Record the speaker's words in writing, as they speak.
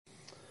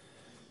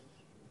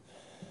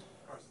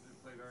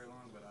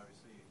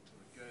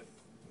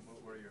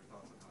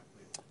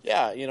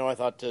Yeah, I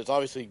thought it's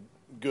obviously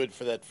good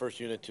for that first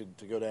unit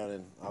to go down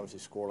and obviously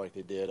score like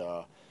they did.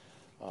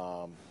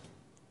 Come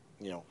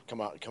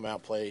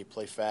out, play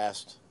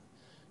fast.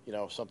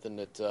 Something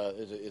that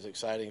is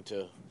exciting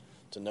to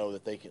know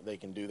that they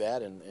can do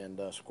that and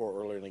score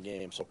earlier in the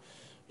game. So,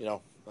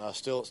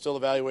 still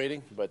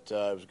evaluating, but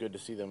it was good to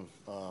see them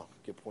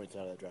get points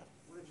out of that draft.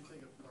 What did you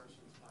think of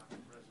Carson's pocket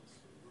presence,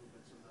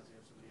 movement? Sometimes he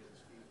has somebody at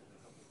his feet and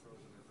a couple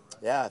throws in their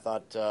direction. Yeah, I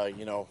thought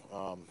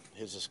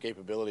his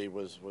escapability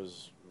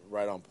was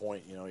right on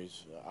point.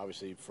 He's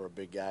obviously for a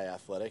big guy,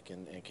 athletic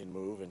and can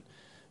move and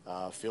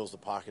feels the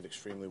pocket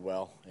extremely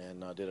well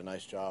and did a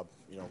nice job,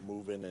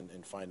 moving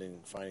and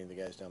finding the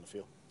guys down the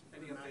field.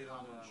 Any update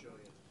on show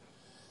you?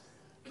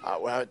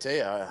 Well, I would tell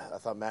you, I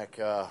thought Mac.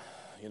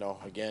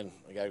 Again,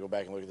 I got to go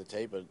back and look at the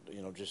tape, but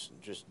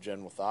just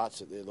general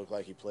thoughts. It looked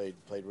like he played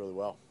really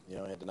well. He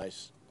had a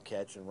nice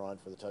catch and run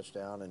for the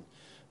touchdown, and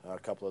a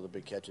couple of the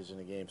big catches in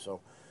the game.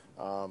 So,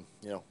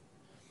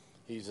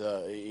 he's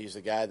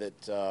the guy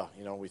that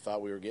we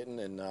thought we were getting,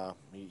 and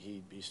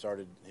he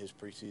started his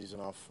preseason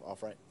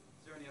off right.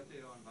 Is there any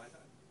update on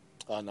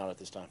Vaitai? Not at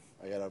this time.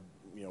 I gotta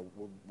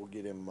we'll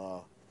get him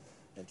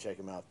and check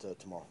him out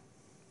tomorrow.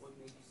 What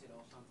made you sit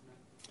off on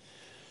tonight?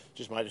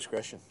 Just my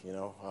discretion,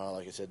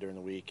 like I said during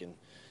the week, and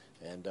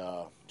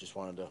just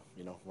wanted to,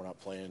 we're not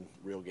playing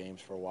real games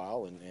for a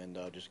while, and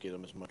just get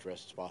him as much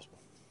rest as possible.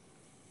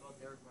 Well,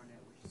 Derek Barnett,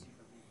 what you see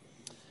from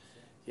him?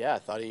 Yeah, I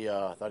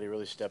thought he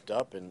really stepped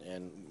up,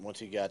 and once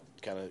he got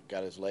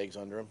his legs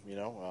under him,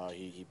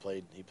 he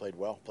played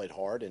well, played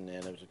hard, and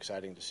it was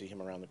exciting to see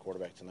him around the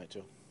quarterback tonight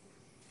too.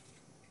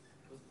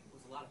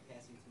 Was a lot of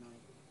passing tonight.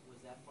 Was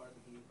that part of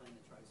the game plan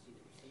to try to see the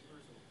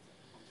receivers, or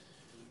was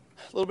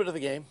that A little bit of the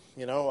game,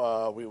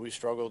 we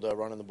struggled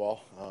running the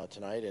ball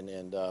tonight,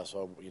 and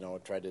so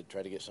tried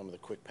to get some of the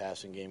quick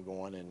passing game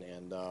going,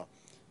 and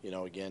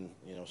again,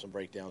 some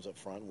breakdowns up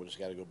front. We just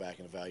got to go back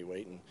and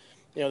evaluate, and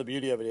the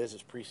beauty of it is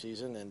it's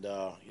preseason, and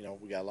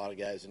we got a lot of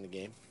guys in the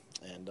game,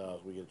 and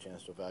we get a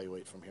chance to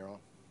evaluate from here on.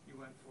 You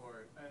went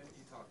for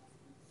you talked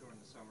during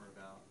the summer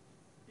about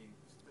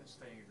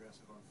staying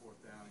aggressive on fourth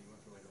down. You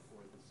went for like a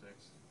 4th and 6,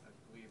 I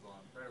believe,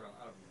 on right around,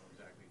 I don't know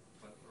exactly,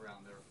 but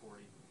around there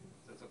 40. Is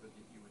that something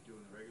that you would do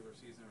in the regular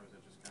season, or is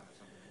it just kind of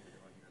something that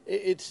you're doing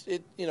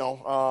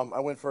here?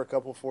 I went for a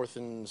couple 4th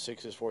and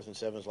 6s, 4th and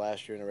 7s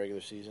last year in the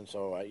regular season,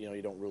 so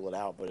you don't rule it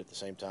out. But at the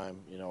same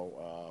time,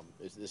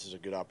 this is a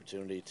good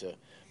opportunity to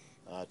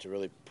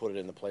really put it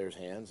in the players'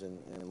 hands and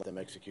let them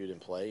execute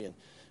and play.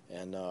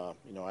 And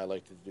I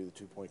like to do the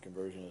 2-point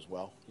conversion as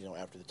well.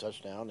 After the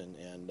touchdown,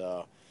 and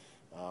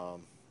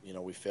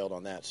we failed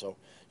on that. So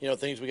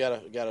things we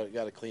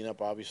gotta clean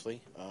up,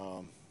 obviously.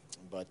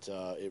 But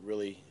it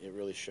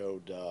really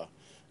showed.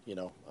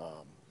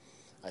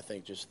 I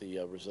think just the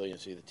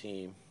resiliency of the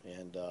team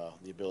and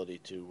the ability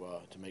to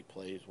make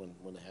plays when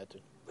they had to.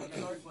 On the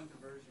hard point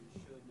conversion,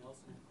 should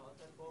Nelson have caught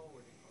that ball,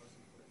 or did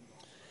Carson put it in the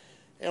ball?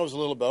 And it was a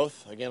little of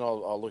both. Again,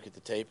 I'll look at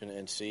the tape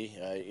and see.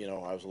 I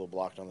was a little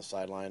blocked on the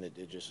sideline.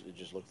 It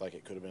just looked like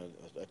it could have been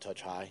a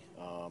touch high.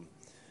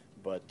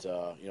 But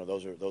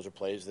those are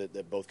plays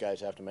that both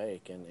guys have to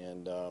make,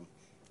 and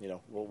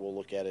we'll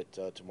look at it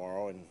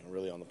tomorrow and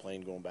really on the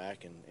plane going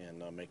back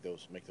and make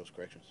those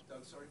corrections.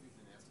 Doug, sorry if you've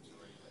been asked this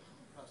already, but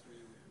I'm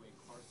frustrated with the way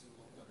Carson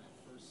looked on that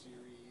first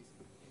series,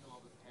 in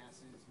all the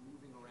passes,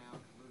 moving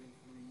around, converting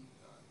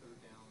 3rd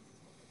downs and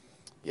stuff like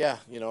that. Yeah,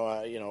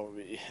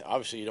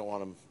 obviously you don't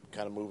want him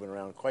kind of moving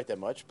around quite that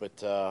much,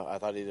 but I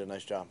thought he did a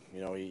nice job.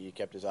 He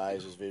kept his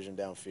eyes, his vision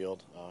downfield.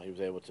 He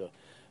was able to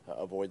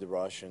avoid the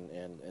rush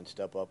and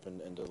step up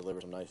and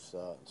deliver some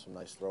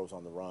nice throws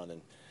on the run,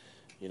 and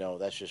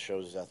that just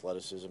shows his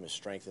athleticism, his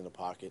strength in the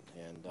pocket,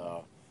 and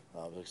it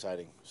was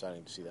exciting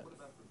to see that. What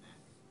about for Matt?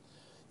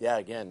 Yeah,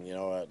 again,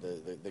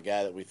 the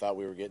guy that we thought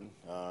we were getting,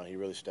 he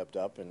really stepped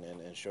up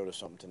and showed us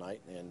something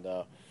tonight, and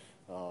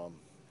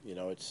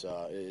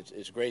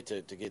it's great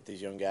to get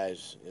these young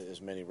guys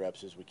as many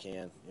reps as we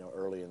can,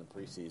 early in the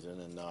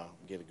preseason and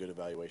get a good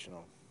evaluation on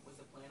them. Was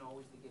the plan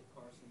always to give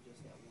Carson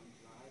just that one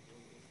drive,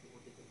 or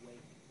did the way he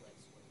played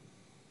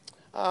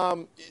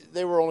sway?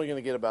 They were only going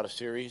to get about a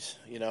series,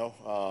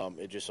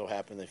 It just so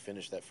happened they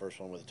finished that first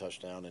one with a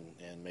touchdown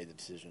and made the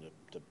decision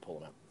to pull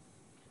him out.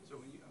 So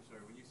when you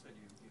said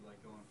you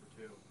like going for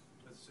 2,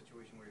 that's a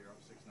situation where you're up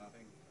 6-0.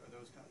 Are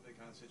those the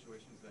kind of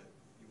situations that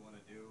you want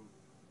to do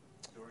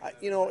during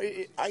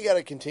that? I got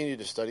to continue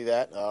to study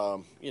that.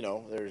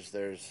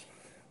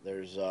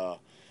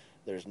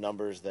 There's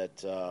numbers that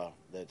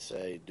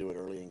say do it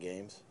early in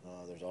games.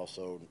 There's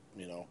also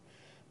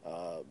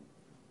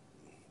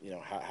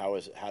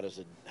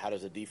how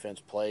does the defense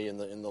play in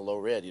the low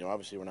red?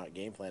 Obviously we're not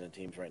game planning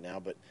teams right now,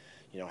 but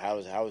how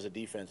is the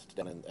defense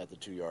done at the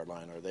 2-yard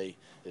line?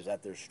 Is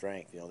that their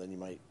strength? Then you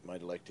might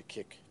like to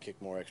kick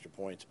more extra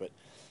points, but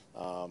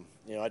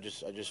I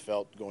just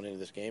felt going into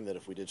this game that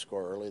if we did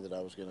score early, that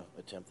I was going to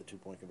attempt the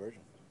 2-point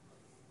conversion.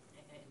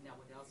 And now,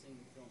 without seeing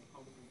the film, how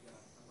many got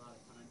a lot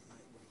of time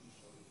tonight? What did he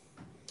show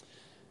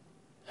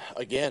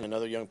you? Again,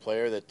 another young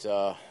player that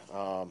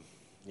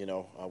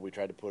we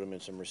tried to put him in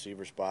some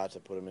receiver spots, I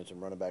put him in some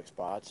running back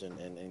spots,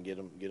 and get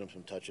him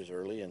some touches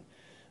early. And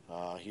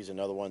he's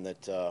another one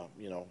that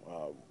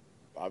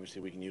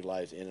obviously we can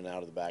utilize in and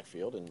out of the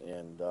backfield.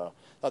 And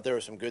thought there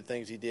were some good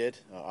things he did.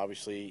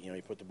 Obviously,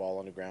 he put the ball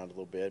on the ground a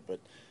little bit, but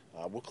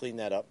we'll clean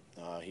that up.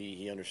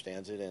 He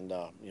understands it, and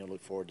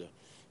look forward to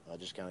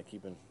just kind of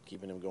keeping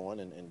him going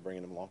and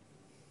bringing him along.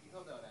 You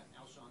held out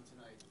Alshon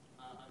tonight.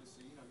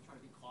 Obviously, you're trying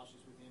to be cautious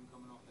with him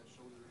coming off that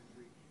shoulder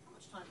injury. How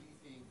much time do you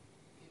think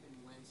him and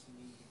Wentz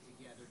need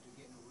together to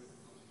get in a rhythm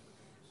going into the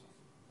Bears?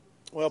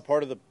 Well,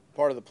 part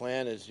of the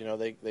plan is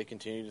they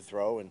continue to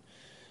throw and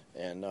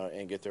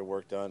get their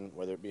work done,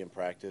 whether it be in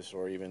practice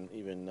or even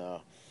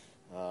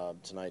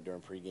tonight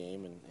during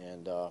pregame.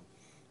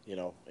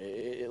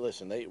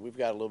 Listen, we've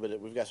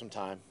got some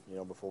time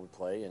before we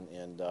play,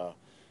 and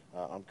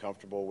I'm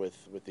comfortable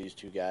with these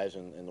two guys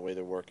and the way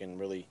they're working,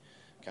 really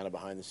kind of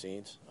behind the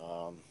scenes,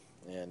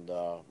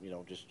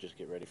 just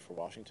get ready for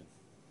Washington.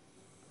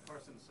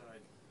 Carson's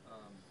side,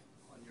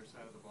 on your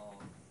side of the ball,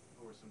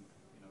 who were some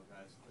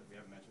guys that we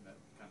haven't mentioned that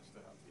kind of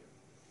stood out to you?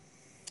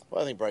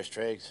 Well, I think Bryce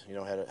Triggs,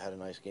 had a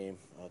nice game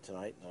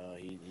tonight.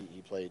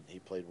 He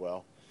played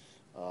well.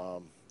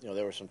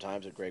 There were some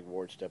times that Greg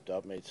Ward stepped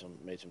up, made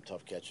some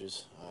tough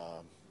catches.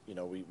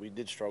 We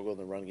did struggle in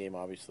the run game,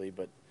 obviously,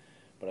 but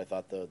I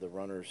thought the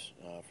runners,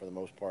 for the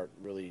most part,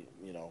 really,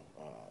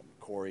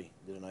 Corey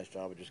did a nice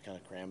job of just kind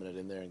of cramming it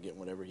in there and getting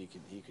whatever he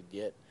could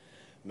get.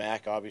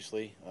 Mac,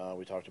 obviously,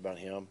 we talked about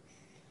him.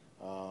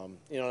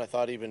 And I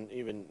thought even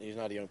he's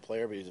not a young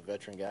player, but he's a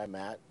veteran guy.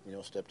 Matt,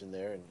 stepped in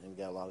there and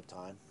got a lot of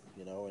time.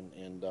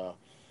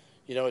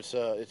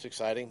 It's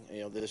exciting.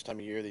 This time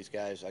of year, these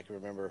guys, I can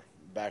remember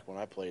back when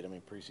I played. I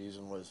mean,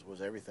 preseason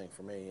was everything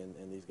for me,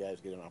 and these guys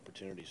get an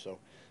opportunity. So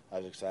I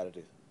was excited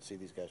to see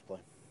these guys play.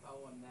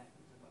 Follow on that.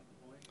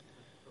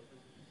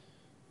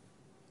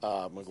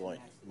 McGloin.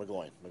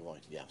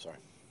 Yeah, sorry.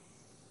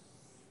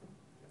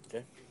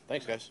 Okay.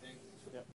 Thanks, guys.